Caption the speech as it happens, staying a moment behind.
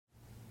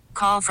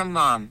Call from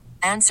mom.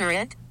 Answer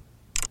it.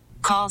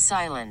 Call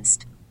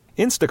silenced.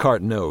 Instacart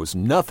knows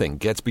nothing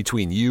gets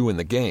between you and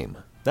the game.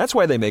 That's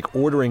why they make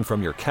ordering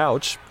from your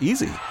couch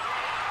easy.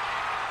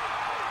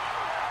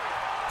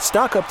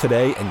 Stock up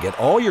today and get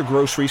all your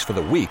groceries for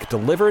the week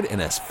delivered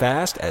in as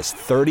fast as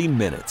 30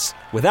 minutes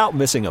without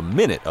missing a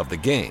minute of the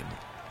game.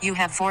 You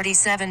have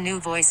 47 new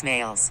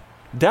voicemails.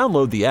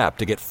 Download the app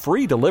to get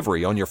free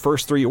delivery on your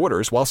first 3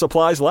 orders while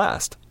supplies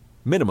last.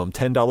 Minimum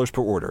 $10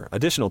 per order.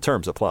 Additional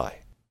terms apply.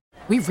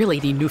 We really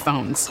need new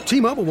phones.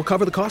 T-Mobile will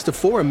cover the cost of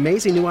 4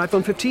 amazing new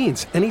iPhone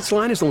 15s, and each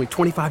line is only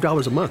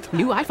 $25 a month.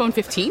 New iPhone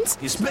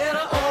 15s? It's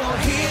better over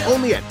here.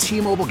 Only at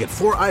T-Mobile, get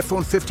 4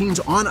 iPhone 15s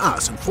on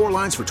us and 4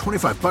 lines for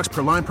 $25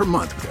 per line per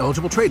month with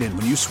eligible trade-in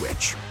when you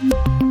switch.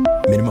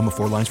 Minimum of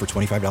 4 lines for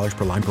 $25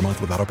 per line per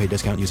month with autopay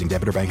discount using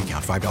debit or bank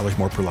account. $5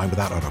 more per line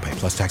without autopay,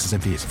 plus taxes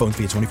and fees. Phone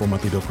fee at 24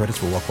 monthly bill credits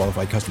for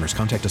well-qualified customers.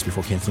 Contact us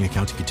before canceling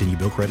account to continue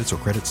bill credits or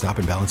credit stop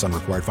and balance on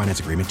required finance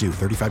agreement due.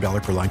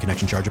 $35 per line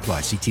connection charge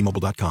applies. See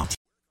T-Mobile.com.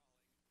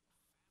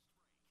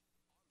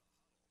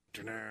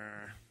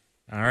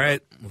 All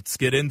right, let's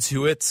get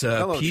into it.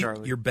 Hello, Pete,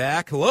 Charlie. you're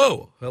back.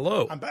 Hello.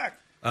 I'm back.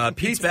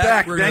 Pete's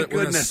back. We're Thank going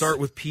to goodness. start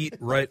with Pete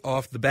right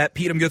off the bat.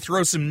 Pete, I'm going to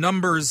throw some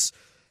numbers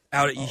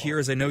out at you here,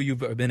 as I know you've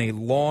been a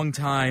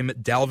long-time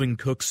Dalvin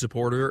Cook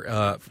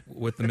supporter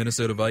with the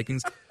Minnesota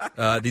Vikings.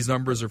 These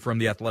numbers are from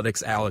the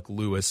Athletics' Alec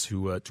Lewis,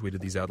 who tweeted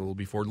these out a little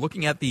before.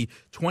 Looking at the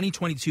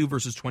 2022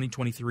 versus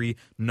 2023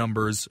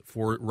 numbers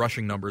for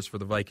rushing numbers for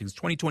the Vikings.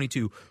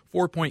 2022,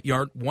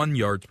 4.1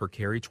 yards per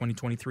carry.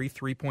 2023,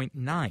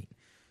 3.9.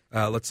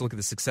 Let's look at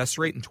the success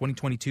rate. In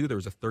 2022, there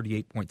was a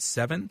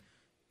 38.7.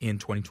 In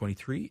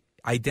 2023,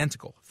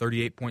 identical,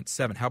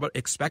 38.7. How about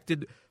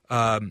expected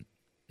EPA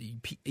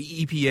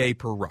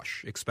per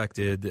rush,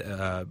 expected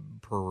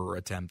per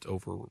attempt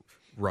over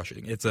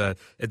rushing? It's a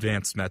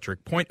advanced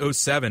metric,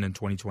 0.07 in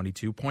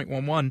 2022,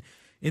 0.11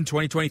 in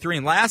 2023.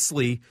 And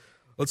lastly,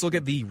 let's look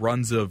at the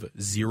runs of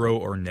 0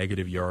 or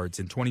negative yards.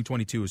 In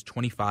 2022, it was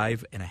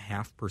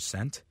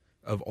 25.5%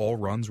 of all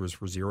runs was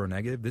for 0 or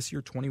negative. This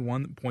year,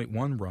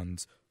 21.1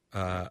 runs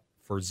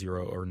for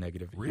 0 or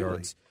negative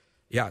yards.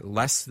 Yeah,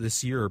 less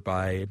this year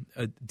by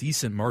a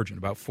decent margin,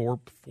 about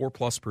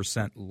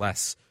 4+%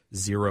 less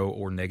 0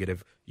 or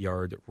negative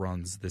yard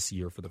runs this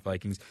year for the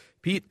Vikings.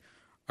 Pete,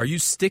 are you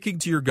sticking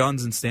to your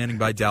guns and standing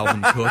by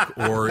Dalvin Cook,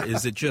 or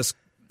is it just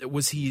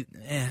was he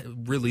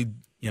really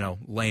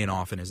laying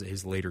off in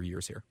his later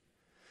years here?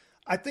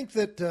 I think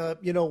that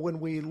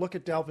when we look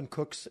at Dalvin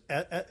Cook's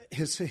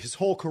his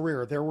whole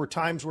career, there were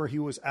times where he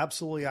was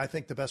absolutely, I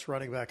think, the best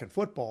running back in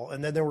football,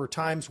 and then there were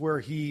times where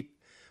he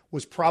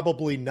was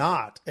probably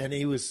not, and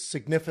he was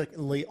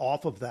significantly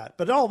off of that.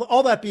 But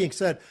all that being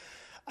said,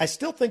 I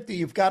still think that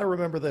you've got to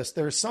remember this.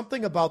 There's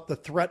something about the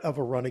threat of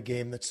a running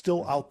game that's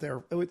still out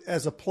there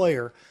as a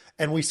player,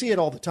 and we see it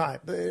all the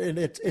time. And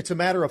it's a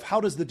matter of how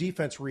does the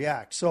defense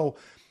react. So,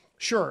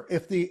 sure,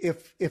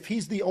 if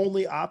he's the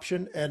only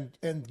option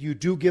and you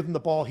do give him the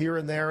ball here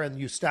and there and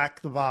you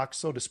stack the box,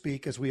 so to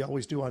speak, as we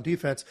always do on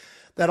defense,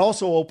 that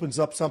also opens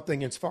up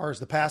something as far as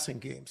the passing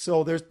game.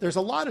 So there's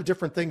a lot of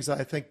different things that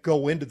I think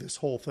go into this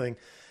whole thing.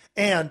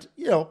 And,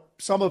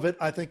 some of it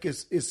I think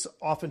is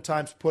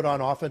oftentimes put on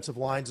offensive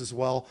lines as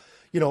well.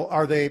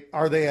 Are they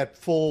at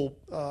full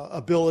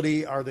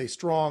ability? Are they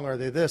strong? Are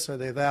they this? Are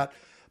they that?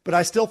 But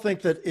I still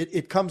think that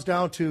it comes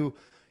down to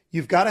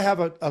you've got to have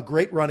a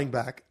great running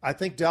back. I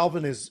think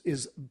Dalvin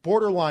is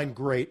borderline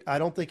great. I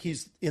don't think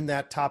he's in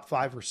that top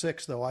 5 or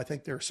 6, though. I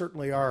think there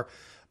certainly are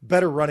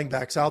better running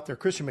backs out there.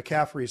 Christian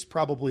McCaffrey is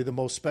probably the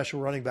most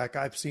special running back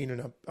I've seen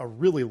in a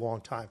really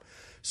long time.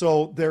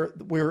 So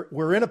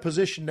we're in a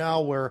position now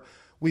where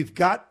we've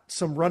got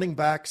some running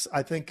backs,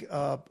 I think,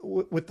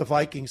 with the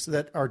Vikings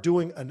that are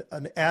doing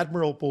an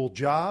admirable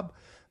job,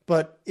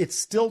 but it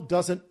still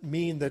doesn't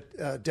mean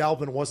that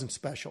Dalvin wasn't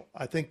special.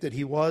 I think that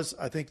he was.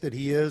 I think that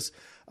he is.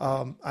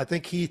 I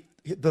think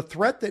the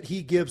threat that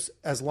he gives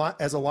as a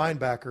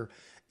linebacker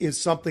is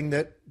something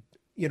that,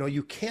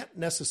 you can't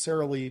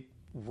necessarily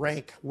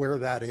rank where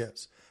that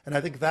is. And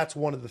I think that's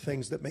one of the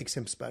things that makes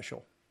him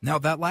special. Now,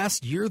 that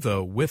last year,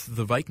 though, with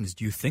the Vikings,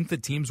 do you think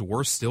that teams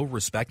were still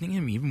respecting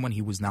him even when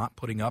he was not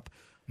putting up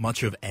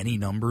much of any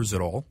numbers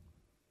at all?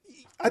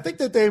 I think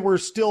that they were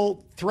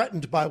still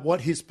threatened by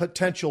what his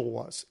potential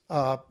was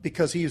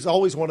because he's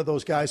always one of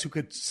those guys who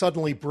could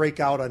suddenly break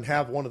out and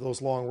have one of those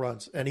long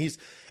runs. And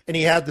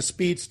he had the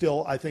speed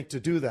still, I think, to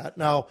do that.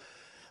 Now,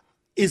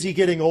 is he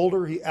getting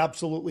older? He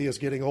absolutely is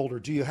getting older.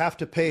 Do you have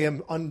to pay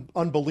him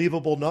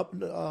unbelievable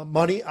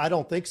money? I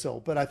don't think so.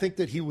 But I think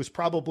that he was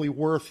probably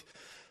worth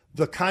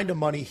the kind of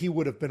money he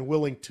would have been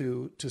willing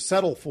to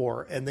settle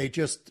for. And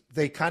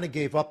they kind of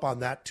gave up on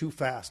that too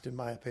fast, in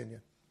my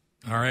opinion.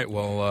 All right.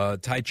 Well,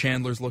 Ty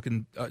Chandler's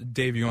looking.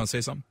 Dave, you want to say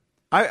something?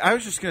 I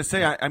was just going to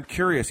say I'm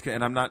curious,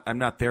 and I'm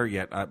not there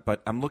yet.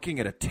 But I'm looking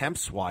at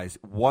attempts wise.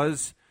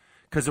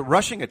 Because the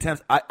rushing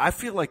attempts, I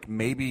feel like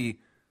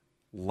maybe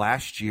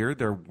last year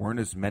there weren't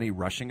as many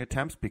rushing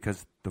attempts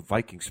because the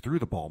Vikings threw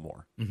the ball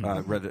more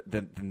rather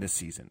than this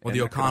season. Well,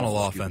 the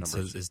O'Connell offense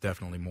is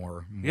definitely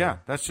more. Yeah,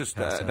 that's just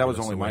that was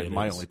only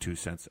my only 2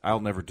 cents. I'll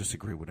never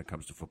disagree when it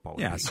comes to football.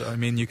 Yeah, so I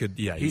mean, you could.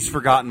 Yeah, he's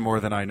forgotten more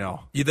than I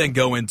know. You then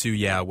go into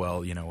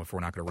if we're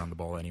not going to run the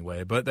ball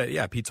anyway. But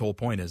Pete's whole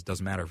point is, it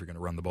doesn't matter if you're going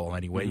to run the ball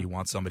anyway. You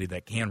want somebody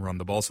that can run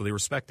the ball, so they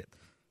respect it.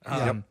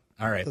 All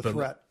right, the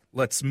threat.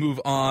 Let's move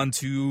on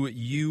to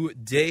you,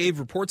 Dave.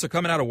 Reports are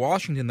coming out of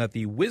Washington that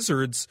the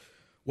Wizards,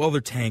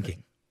 they're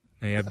tanking.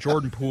 They have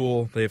Jordan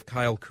Poole, they have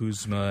Kyle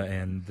Kuzma,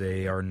 and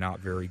they are not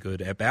very good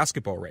at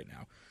basketball right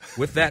now.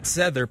 With that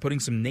said, they're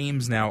putting some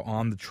names now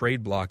on the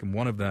trade block, and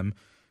one of them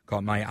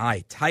caught my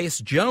eye.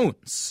 Tyus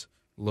Jones,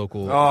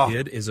 local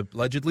kid, is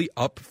allegedly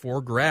up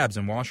for grabs,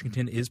 and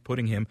Washington is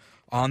putting him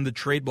on the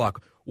trade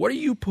block. What are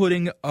you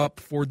putting up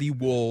for the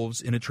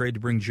Wolves in a trade to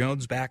bring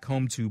Jones back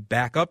home to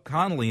back up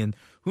Conley? And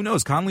who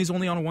knows? Conley's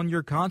only on a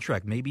 1-year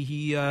contract. Maybe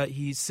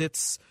he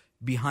sits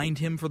behind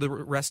him for the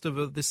rest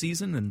of the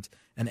season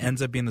and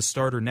ends up being the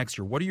starter next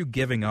year. What are you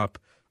giving up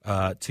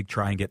to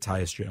try and get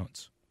Tyus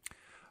Jones?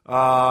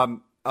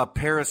 A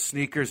pair of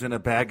sneakers and a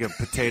bag of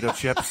potato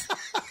chips.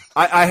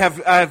 I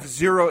have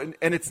zero,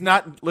 and it's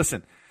not.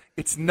 Listen,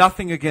 it's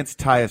nothing against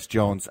Tyus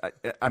Jones.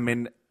 I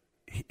mean,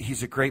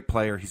 he's a great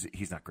player.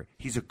 He's not great.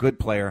 He's a good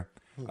player,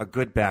 a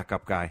good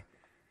backup guy.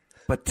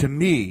 But to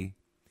me,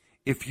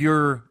 if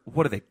you're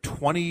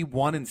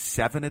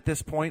 21-7 at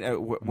this point,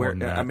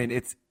 I mean,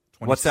 it's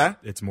 20, what's that?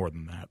 It's more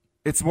than that.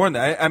 It's more than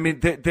that. I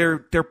mean,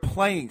 they're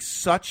playing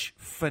such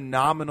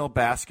phenomenal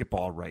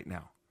basketball right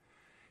now.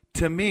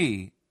 To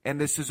me, and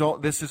this is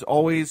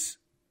always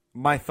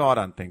my thought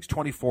on things.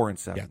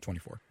 24-7. Yeah,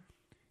 24.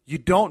 You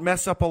don't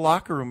mess up a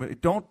locker room.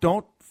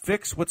 Don't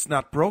fix what's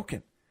not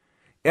broken.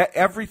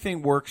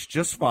 Everything works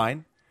just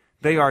fine.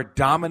 They are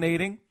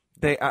dominating.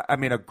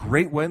 A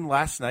great win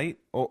last night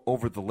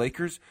over the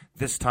Lakers.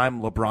 This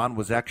time LeBron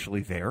was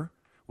actually there,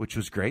 which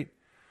was great.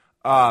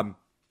 No,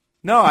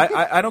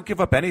 I don't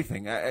give up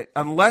anything.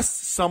 Unless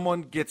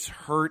someone gets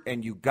hurt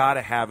and you got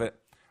to have it,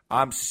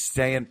 I'm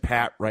staying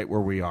pat right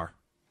where we are.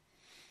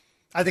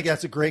 I think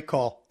that's a great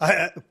call.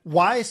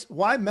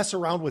 Why mess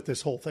around with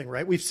this whole thing,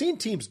 right? We've seen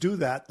teams do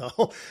that,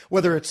 though,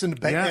 whether it's in the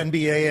NBA,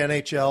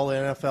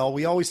 NHL, NFL.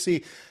 We always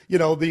see,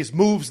 these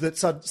moves that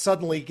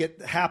suddenly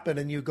happen,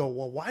 and you go,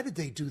 well, why did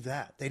they do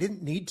that? They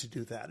didn't need to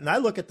do that. And I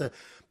look at the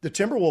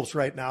Timberwolves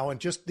right now and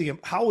just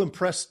how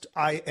impressed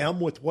I am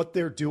with what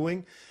they're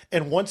doing.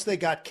 And once they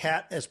got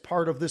Cat as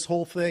part of this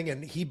whole thing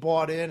and he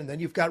bought in, and then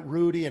you've got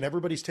Rudy and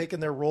everybody's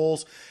taking their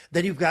roles,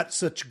 then you've got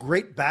such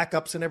great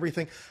backups and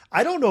everything.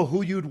 I don't know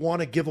who you'd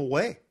want to give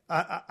away.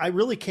 I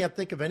really can't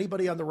think of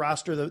anybody on the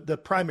roster, the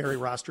primary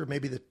roster,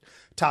 maybe the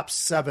top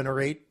 7 or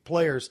 8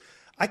 players.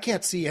 I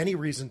can't see any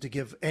reason to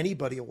give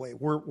anybody away.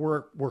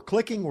 We're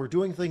clicking, we're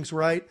doing things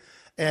right.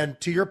 And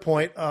to your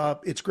point,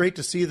 it's great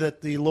to see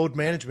that the load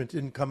management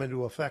didn't come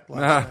into effect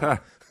last night.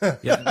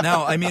 Yeah.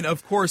 Now, I mean,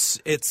 of course,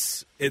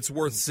 it's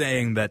worth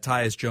saying that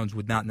Tyus Jones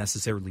would not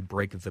necessarily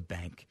break the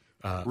bank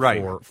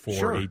for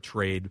a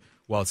trade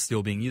while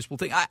still being useful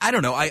thing. I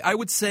don't know. I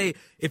would say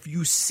if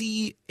you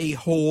see a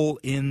hole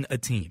in a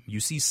team, you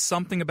see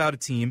something about a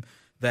team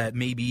that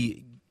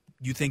maybe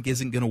you think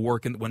isn't going to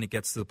work when it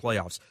gets to the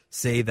playoffs.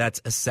 Say that's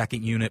a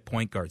second unit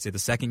point guard. Say the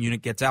second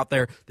unit gets out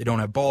there. They don't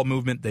have ball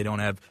movement. They don't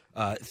have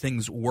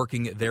things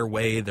working their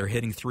way. They're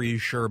hitting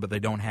threes, sure, but they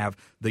don't have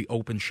the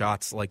open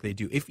shots like they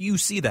do. If you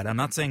see that, I'm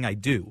not saying I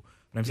do,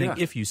 but I'm saying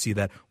if you see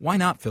that, why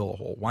not fill a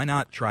hole? Why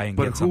not try and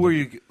get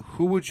something?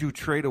 Who would you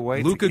trade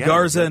away? Luka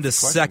Garza in a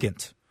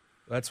second.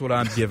 That's what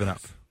I'm giving up.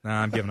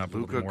 I'm giving up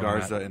Luka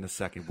Garza in a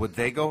second. Would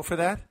they go for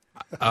that?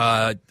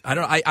 I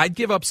don't. I'd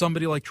give up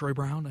somebody like Troy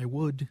Brown. I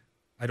would.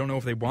 I don't know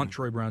if they want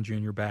Troy Brown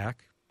Jr.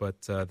 back,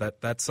 but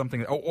that's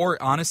something. Or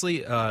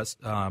honestly,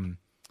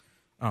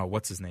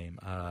 what's his name?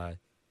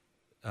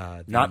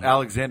 Not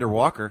Alexander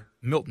Walker.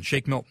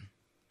 Shake Milton.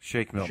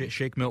 Shake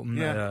Milton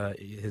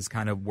has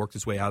kind of worked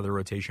his way out of the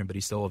rotation, but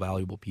he's still a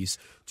valuable piece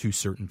to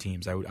certain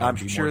teams. I'm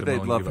sure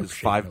they'd love his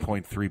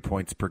 5.3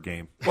 points per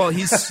game. Well,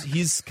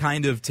 he's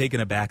kind of taken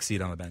a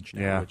backseat on the bench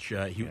now, which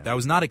that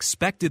was not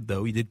expected,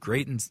 though. He did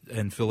great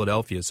in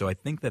Philadelphia, so I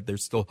think that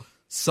there's still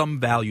some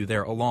value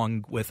there,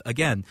 along with,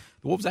 again,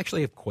 the Wolves actually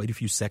have quite a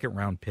few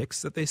second-round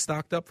picks that they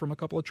stocked up from a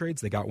couple of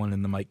trades. They got one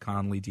in the Mike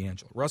Conley,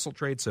 D'Angelo Russell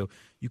trade, so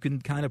you can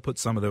kind of put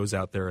some of those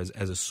out there as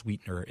a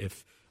sweetener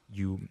if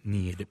you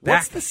need.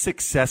 What's the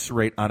success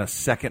rate on a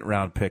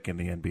second-round pick in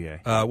the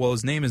NBA? Well,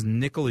 his name is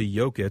Nikola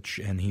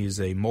Jokic, and he's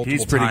a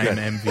multiple-time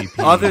MVP.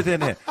 Other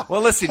than him.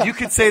 Well, listen, you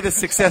could say the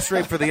success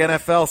rate for the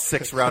NFL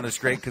sixth round is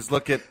great because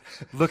look at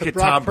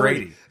Tom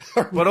Brady.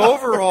 But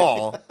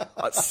overall,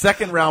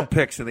 second-round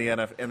picks in the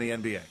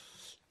NBA.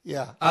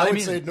 Yeah, I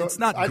would say it's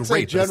not. I'd great,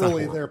 say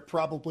generally they're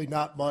probably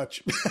not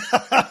much.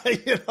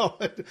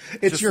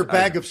 It's your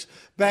bag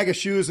of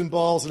shoes and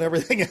balls and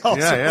everything else.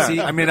 Yeah.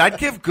 See, I mean, I'd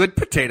give good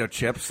potato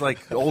chips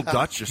like Old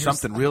Dutch or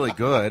something really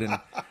good, and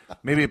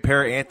maybe a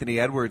pair of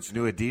Anthony Edwards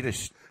new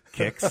Adidas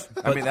kicks.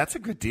 I mean, that's a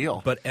good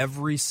deal. But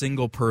every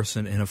single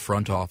person in a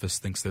front office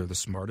thinks they're the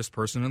smartest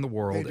person in the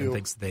world and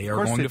thinks they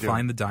are going to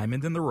find the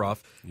diamond in the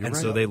rough,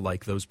 so they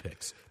like those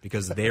picks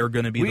because they are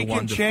going to be the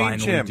one to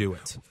finally do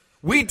it.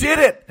 We did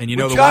it. And you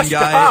know the one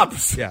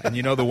guy, and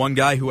you know the one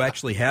guy who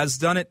actually has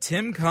done it,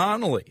 Tim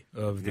Connolly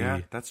of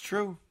the that's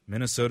true.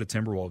 Minnesota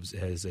Timberwolves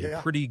has a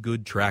pretty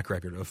good track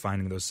record of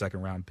finding those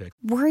second-round picks.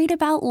 Worried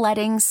about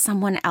letting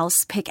someone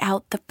else pick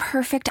out the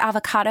perfect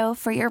avocado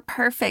for your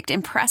perfect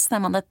impress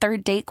them on the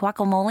third date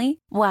guacamole?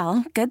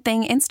 Well, good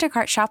thing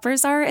Instacart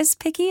shoppers are as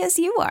picky as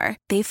you are.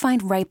 They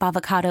find ripe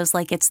avocados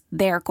like it's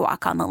their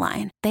guac on the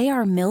line. They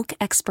are milk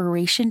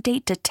expiration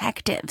date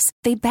detectives.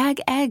 They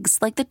bag eggs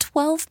like the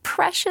 12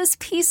 precious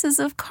pieces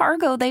of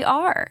cargo they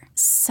are.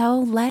 So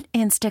let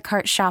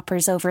Instacart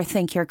shoppers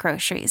overthink your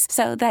groceries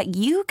so that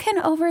you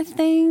can overthink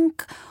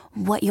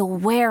what you'll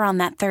wear on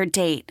that third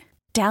date.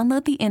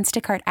 Download the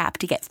Instacart app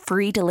to get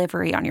free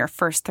delivery on your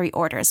first 3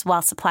 orders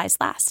while supplies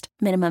last.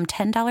 Minimum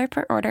 $10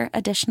 per order.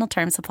 Additional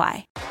terms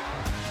apply.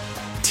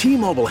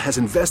 T-Mobile has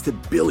invested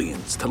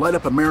billions to light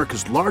up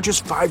America's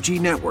largest 5G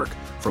network,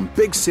 from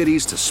big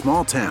cities to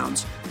small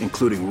towns,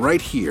 including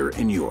right here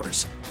in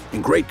yours.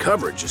 And great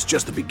coverage is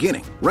just the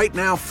beginning. Right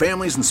now,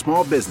 families and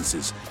small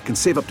businesses can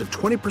save up to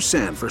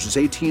 20% versus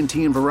AT&T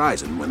and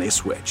Verizon when they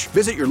switch.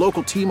 Visit your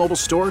local T-Mobile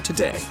store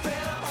today.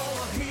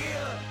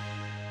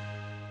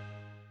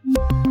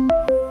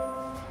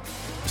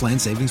 Plan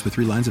savings with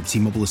 3 lines of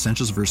T-Mobile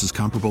Essentials versus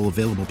comparable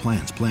available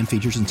plans. Plan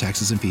features and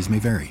taxes and fees may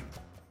vary.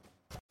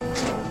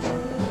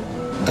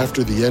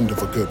 After the end of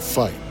a good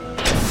fight,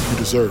 you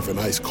deserve an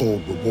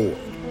ice-cold reward.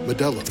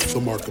 Modelo is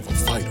the mark of a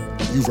fighter.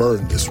 You've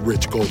earned this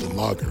rich golden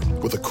lager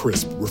with a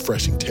crisp,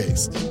 refreshing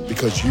taste.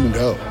 Because you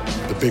know,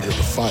 the bigger the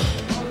fight,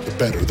 the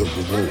better the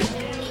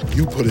reward.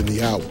 You put in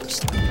the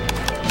hours,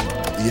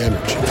 the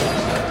energy,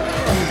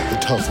 the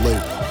tough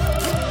labor.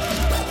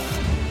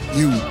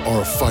 You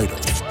are a fighter,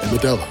 and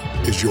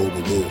Modelo is your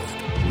reward.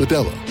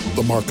 Modelo,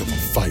 the mark of a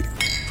fighter.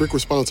 Drink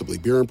responsibly.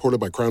 Beer imported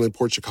by Crown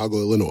Imports, Chicago,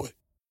 Illinois.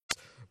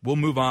 We'll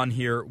move on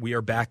here. We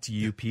are back to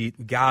you, Pete.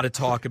 We got to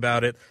talk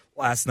about it.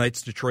 Last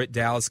night's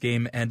Detroit-Dallas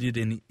game ended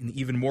in an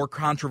even more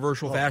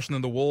controversial fashion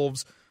than the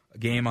Wolves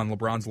game on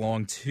LeBron's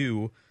long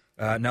 2.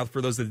 Now,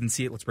 for those that didn't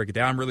see it, let's break it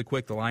down really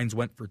quick. The Lions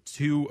went for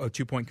a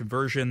two-point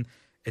conversion.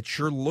 It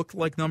sure looked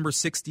like number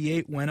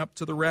 68 went up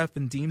to the ref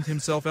and deemed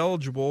himself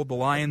eligible. The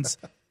Lions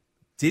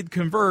did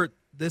convert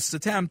this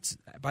attempt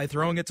by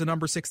throwing it to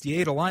number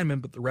 68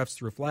 alignment, but the refs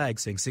threw a flag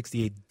saying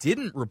 68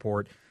 didn't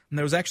report, and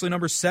there was actually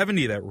number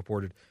 70 that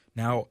reported.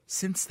 Now,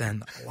 since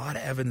then, a lot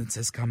of evidence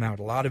has come out,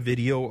 a lot of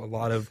video, a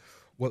lot of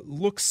what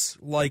looks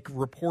like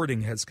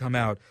reporting has come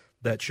out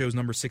that shows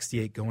number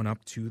 68 going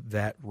up to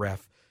that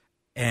ref.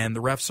 And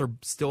the refs are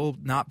still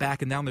not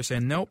backing down. They're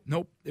saying, nope,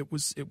 it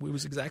was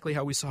exactly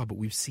how we saw, but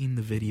we've seen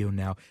the video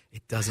now.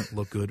 It doesn't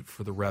look good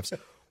for the refs.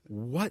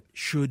 What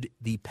should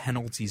the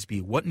penalties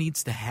be? What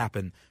needs to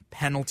happen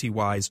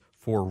penalty-wise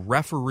for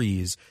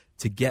referees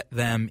to get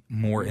them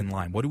more in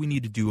line? What do we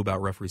need to do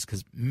about referees?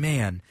 Because,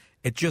 man,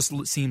 it just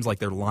seems like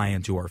they're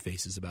lying to our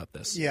faces about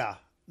this. Yeah.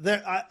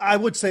 I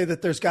would say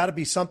that there's got to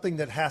be something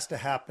that has to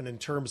happen in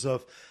terms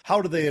of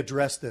how do they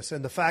address this,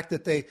 and the fact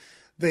that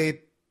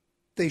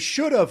they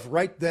should have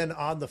right then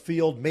on the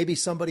field, maybe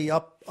somebody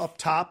up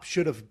top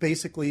should have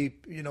basically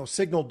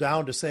signaled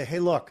down to say, hey,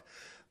 look,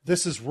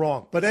 this is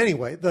wrong. But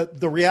anyway,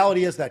 the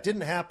reality is that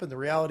didn't happen. The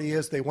reality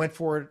is they went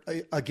for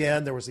it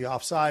again. There was the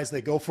offsides.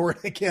 They go for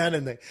it again,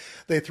 and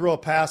they throw a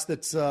pass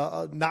that's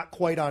not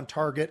quite on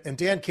target. And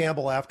Dan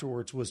Campbell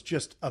afterwards was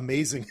just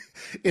amazing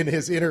in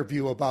his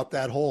interview about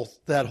that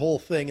whole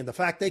thing. And the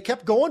fact they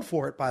kept going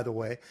for it, by the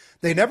way.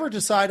 They never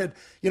decided,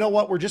 you know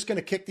what, we're just going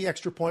to kick the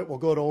extra point. We'll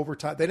go to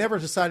overtime. They never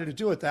decided to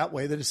do it that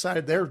way. They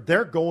decided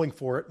they're going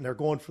for it, and they're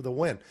going for the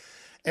win.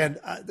 And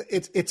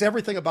it's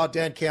everything about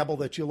Dan Campbell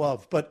that you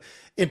love. But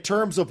in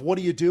terms of what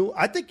do,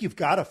 I think you've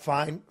got to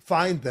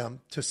find them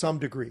to some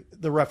degree,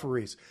 the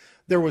referees.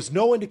 There was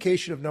no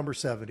indication of number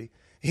 70.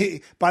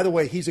 By the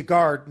way, he's a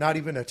guard, not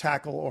even a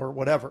tackle or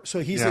whatever.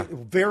 So he's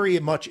very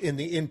much in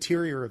the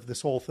interior of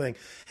this whole thing.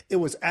 It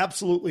was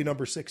absolutely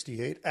number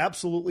 68.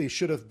 Absolutely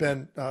should have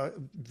been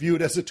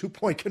viewed as a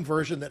 2-point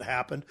conversion that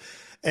happened.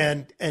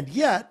 And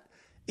yet,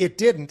 it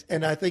didn't,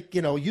 and I think,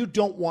 you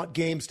don't want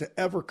games to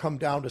ever come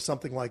down to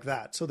something like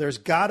that. So there's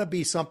got to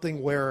be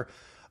something where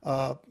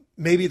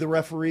maybe the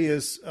referee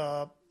is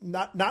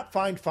not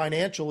fined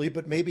financially,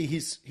 but maybe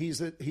he's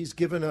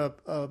given a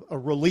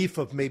relief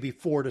of maybe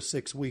 4 to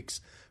 6 weeks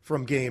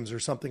from games or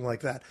something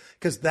like that,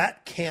 because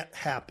that can't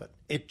happen.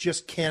 It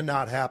just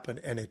cannot happen,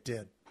 and it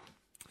did.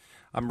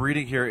 I'm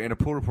reading here in a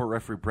pool report,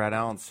 referee Brad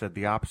Allen said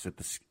the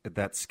opposite,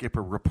 that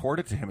Skipper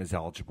reported to him as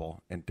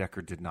eligible, and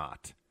Decker did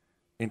not.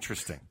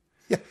 Interesting.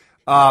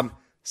 Yeah.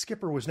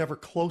 Skipper was never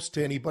close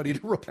to anybody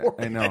to report.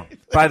 I know. Anything.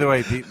 By the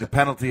way, the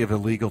penalty of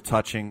illegal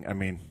touching, I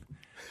mean,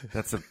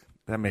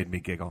 that made me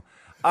giggle.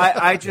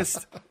 I'll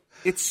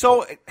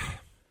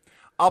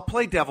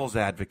play devil's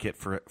advocate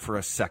for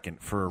a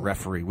second for a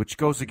referee, which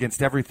goes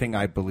against everything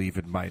I believe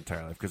in my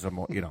entire life, because I'm,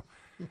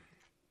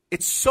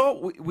 it's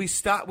so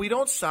we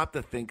don't stop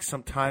to think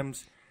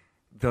sometimes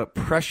the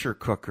pressure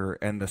cooker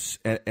and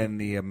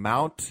the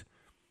amount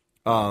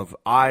of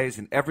eyes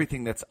and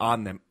everything that's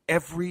on them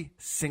every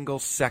single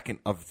second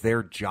of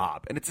their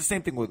job. And it's the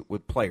same thing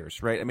with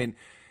players, right? I mean,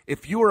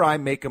 if you or I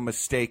make a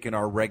mistake in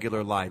our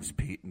regular lives,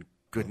 Pete, and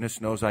goodness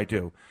knows I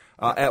do,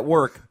 at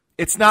work,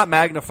 it's not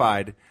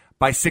magnified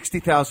by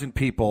 60,000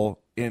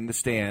 people in the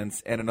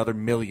stands and another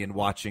million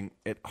watching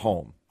at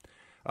home.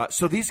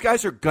 So these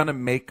guys are going to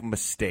make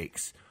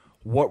mistakes.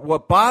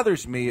 What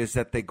bothers me is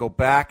that they go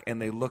back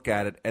and they look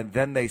at it and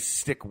then they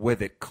stick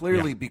with it,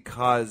 clearly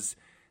because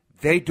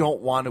they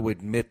don't want to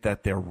admit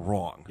that they're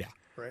wrong. Yeah.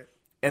 Right.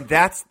 And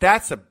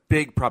that's a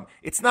big problem.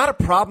 It's not a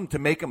problem to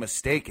make a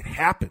mistake. It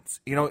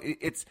happens. You know,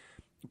 it's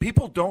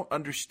people don't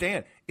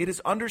understand. It is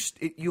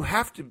you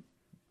have to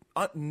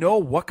know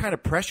what kind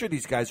of pressure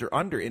these guys are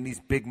under in these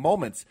big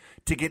moments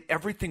to get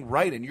everything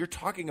right. And you're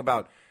talking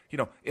about, you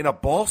know, in a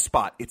ball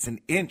spot, it's an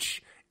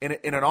inch. In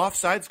an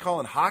offsides call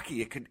in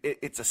hockey,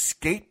 it's a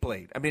skate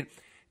blade. I mean,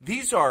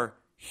 these are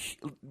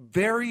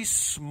very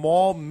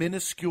small,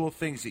 minuscule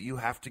things that you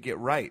have to get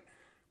right.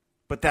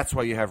 But that's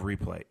why you have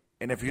replay.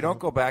 And if you don't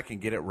go back and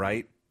get it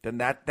right, then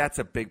that's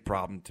a big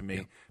problem to me.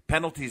 Yeah.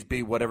 Penalties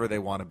be whatever they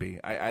want to be.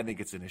 I think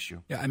it's an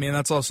issue. Yeah, I mean,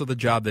 that's also the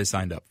job they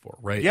signed up for,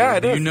 right? Yeah,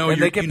 it is.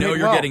 You're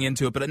getting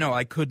into it. But no,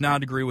 I could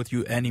not agree with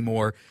you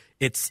anymore.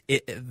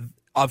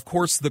 Of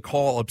course, the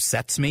call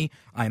upsets me.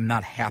 I'm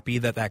not happy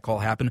that call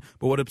happened.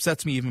 But what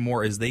upsets me even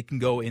more is they can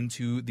go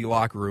into the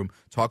locker room,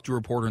 talk to a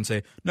reporter, and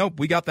say, nope,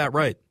 we got that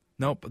right.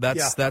 Nope,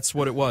 that's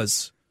what it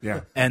was.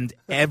 Yeah. And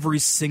every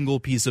single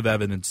piece of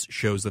evidence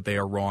shows that they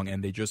are wrong,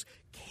 and they just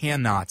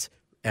cannot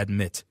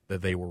admit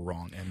that they were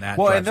wrong. And that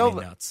drives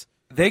me nuts.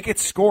 They get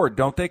scored,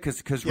 don't they?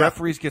 Because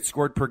referees get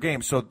scored per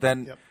game. So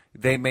then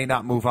they may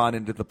not move on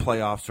into the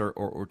playoffs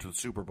or to the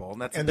Super Bowl.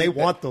 And they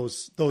want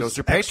those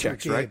are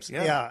paychecks, games. Right?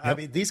 Yeah. I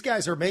mean, these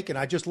guys are making,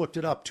 I just looked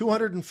it up,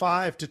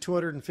 $205,000 to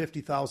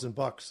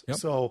 $250,000. Yep.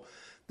 So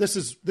this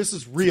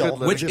is real.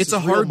 Which it's a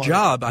hard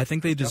job. I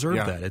think they deserve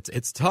that.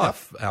 It's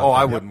tough. Yep.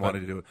 I wouldn't want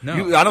to do it.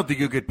 No. I don't think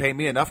you could pay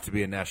me enough to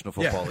be a National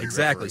Football League.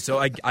 Exactly. So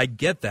I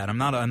get that. I'm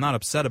not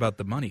upset about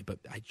the money, but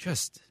I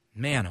just,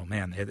 man, oh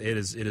man, it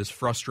is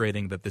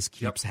frustrating that this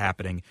keeps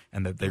happening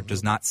and that there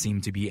does not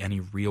seem to be any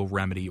real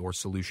remedy or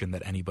solution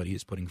that anybody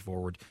is putting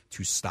forward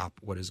to stop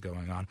what is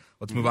going on.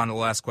 Let's move on to the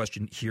last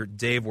question here.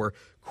 Dave, we're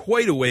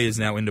quite a ways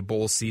now into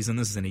bowl season.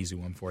 This is an easy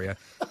one for you.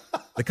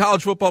 The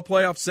college football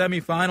playoff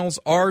semifinals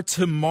are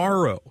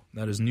tomorrow.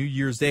 That is New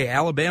Year's Day.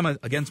 Alabama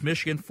against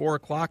Michigan, 4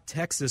 o'clock.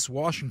 Texas,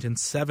 Washington,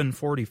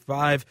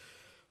 7:45.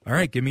 All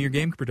right, give me your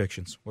game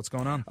predictions. What's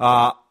going on?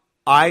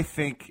 I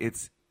think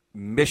it's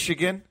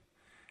Michigan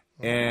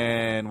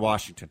and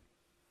Washington.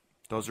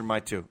 Those are my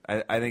two.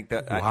 I think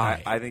that.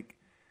 Why?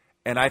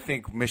 I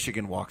think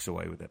Michigan walks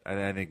away with it.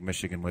 I think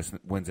Michigan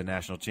wins a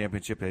national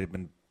championship. They've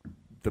been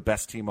the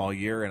best team all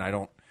year, and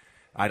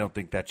I don't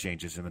think that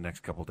changes in the next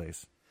couple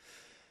days.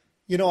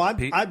 You know,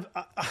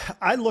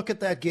 I look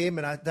at that game,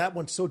 and that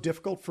one's so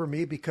difficult for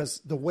me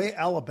because the way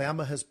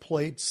Alabama has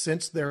played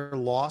since their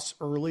loss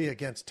early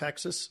against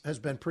Texas has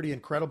been pretty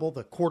incredible.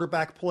 The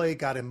quarterback play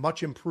got him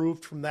much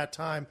improved from that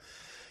time.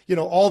 You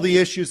know, all the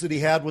issues that he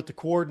had with the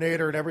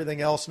coordinator and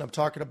everything else, and I'm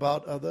talking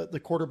about the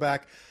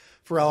quarterback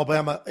for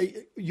Alabama.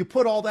 You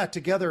put all that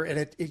together,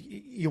 and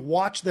you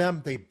watch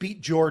them. They beat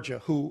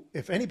Georgia, who,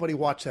 if anybody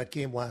watched that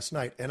game last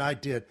night, and I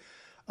did,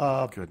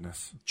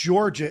 goodness,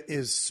 Georgia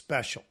is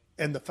special.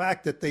 And the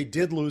fact that they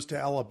did lose to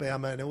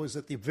Alabama, and it was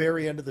at the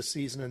very end of the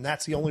season, and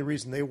that's the only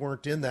reason they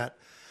weren't in that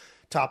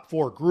top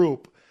 4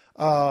 group,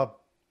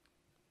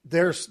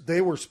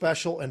 they were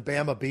special, and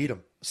Bama beat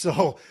them.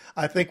 So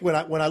I think when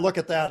I look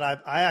at that,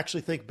 I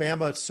actually think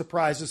Bama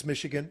surprises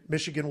Michigan.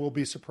 Michigan will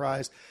be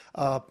surprised.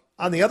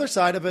 On the other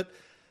side of it,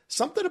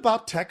 something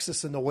about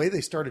Texas and the way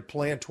they started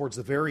playing towards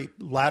the very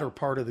latter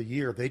part of the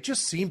year, they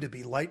just seemed to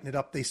be lighting it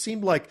up. They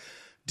seemed like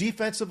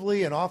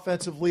defensively and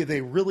offensively,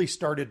 they really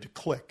started to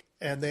click.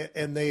 And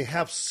they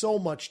have so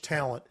much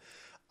talent.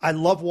 I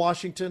love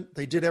Washington.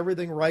 They did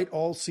everything right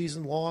all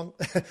season long.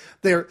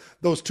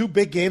 Those 2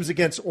 big games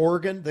against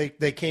Oregon,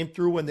 they came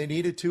through when they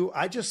needed to.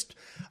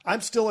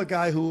 I'm still a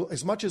guy who,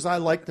 as much as I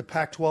liked the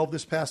Pac-12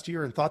 this past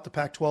year and thought the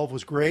Pac-12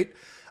 was great,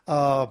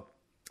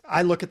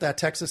 I look at that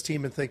Texas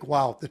team and think,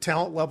 wow, the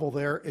talent level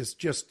there is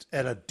just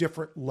at a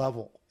different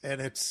level.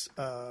 And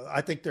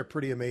I think they're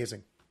pretty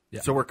amazing.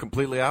 Yeah. So we're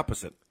completely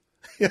opposite.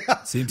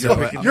 Yeah, seems you're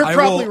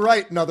probably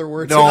right. In other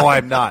words, no,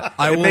 I'm not.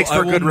 It makes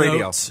for good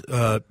radio.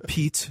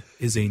 Pete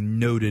is a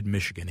noted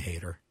Michigan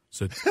hater,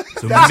 so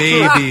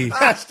maybe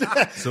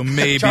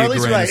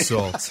Charlie's a grain right. of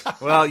salt.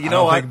 Well, you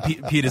know, I don't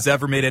think Pete has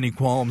ever made any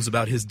qualms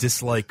about his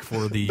dislike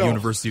for the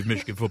University of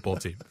Michigan football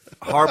team.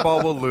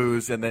 Harbaugh will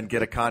lose and then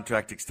get a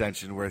contract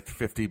extension worth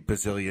 $50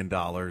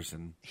 bazillion,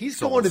 and he's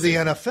going to the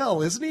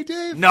NFL, isn't he,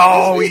 Dave?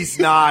 No, he's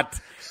not.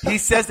 He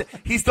says that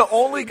he's the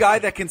only guy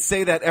that can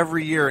say that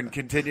every year and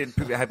continue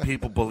to have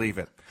people believe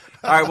it.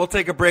 All right, we'll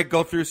take a break,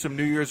 go through some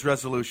New Year's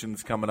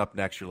resolutions coming up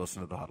next. You're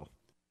listening to The Huddle.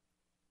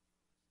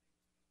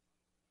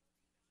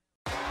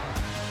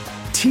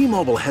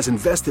 T-Mobile has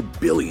invested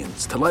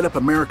billions to light up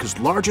America's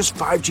largest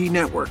 5G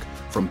network,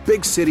 from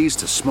big cities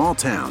to small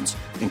towns,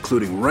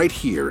 including right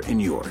here in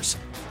yours.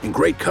 And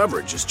great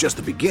coverage is just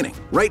the beginning.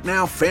 Right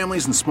now,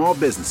 families and small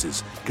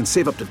businesses can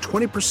save up to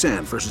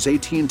 20% versus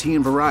AT&T and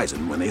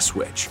Verizon when they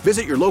switch.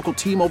 Visit your local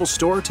T-Mobile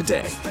store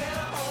today.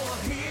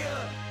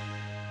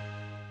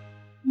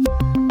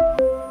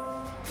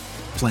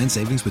 Plan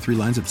savings with 3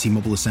 lines of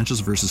T-Mobile Essentials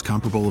versus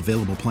comparable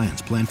available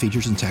plans. Plan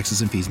features and taxes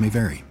and fees may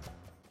vary.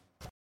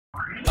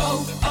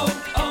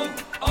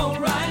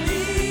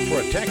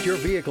 Protect your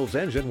vehicle's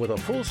engine with a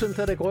full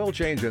synthetic oil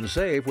change and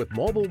save with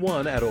Mobil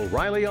 1 at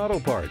O'Reilly Auto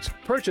Parts.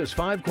 Purchase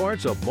 5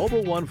 quarts of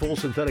Mobil 1 full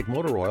synthetic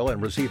motor oil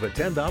and receive a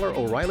 $10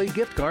 O'Reilly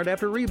gift card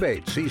after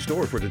rebate. See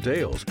store for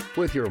details.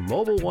 With your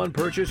Mobil 1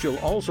 purchase, you'll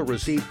also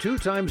receive 2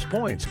 times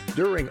points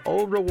during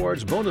O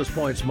Rewards Bonus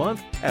Points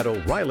Month at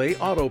O'Reilly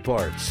Auto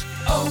Parts.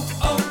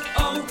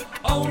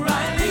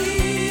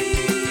 O'Reilly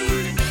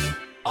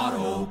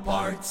Auto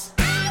Parts.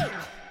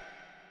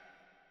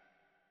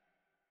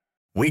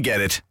 We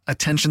get it.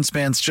 Attention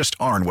spans just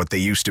aren't what they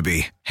used to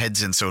be.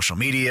 Heads in social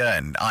media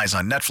and eyes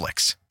on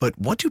Netflix. But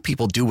what do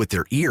people do with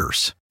their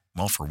ears?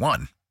 Well, for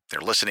one, they're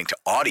listening to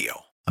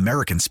audio.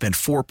 Americans spend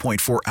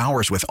 4.4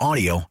 hours with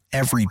audio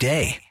every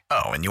day.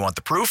 Oh, and you want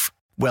the proof?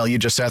 Well, you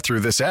just sat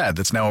through this ad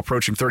that's now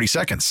approaching 30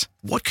 seconds.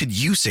 What could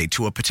you say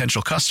to a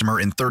potential customer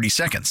in 30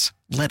 seconds?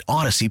 Let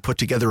Odyssey put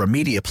together a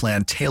media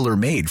plan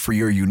tailor-made for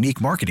your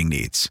unique marketing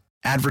needs.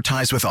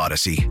 Advertise with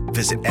Odyssey.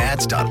 Visit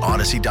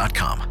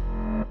ads.odyssey.com.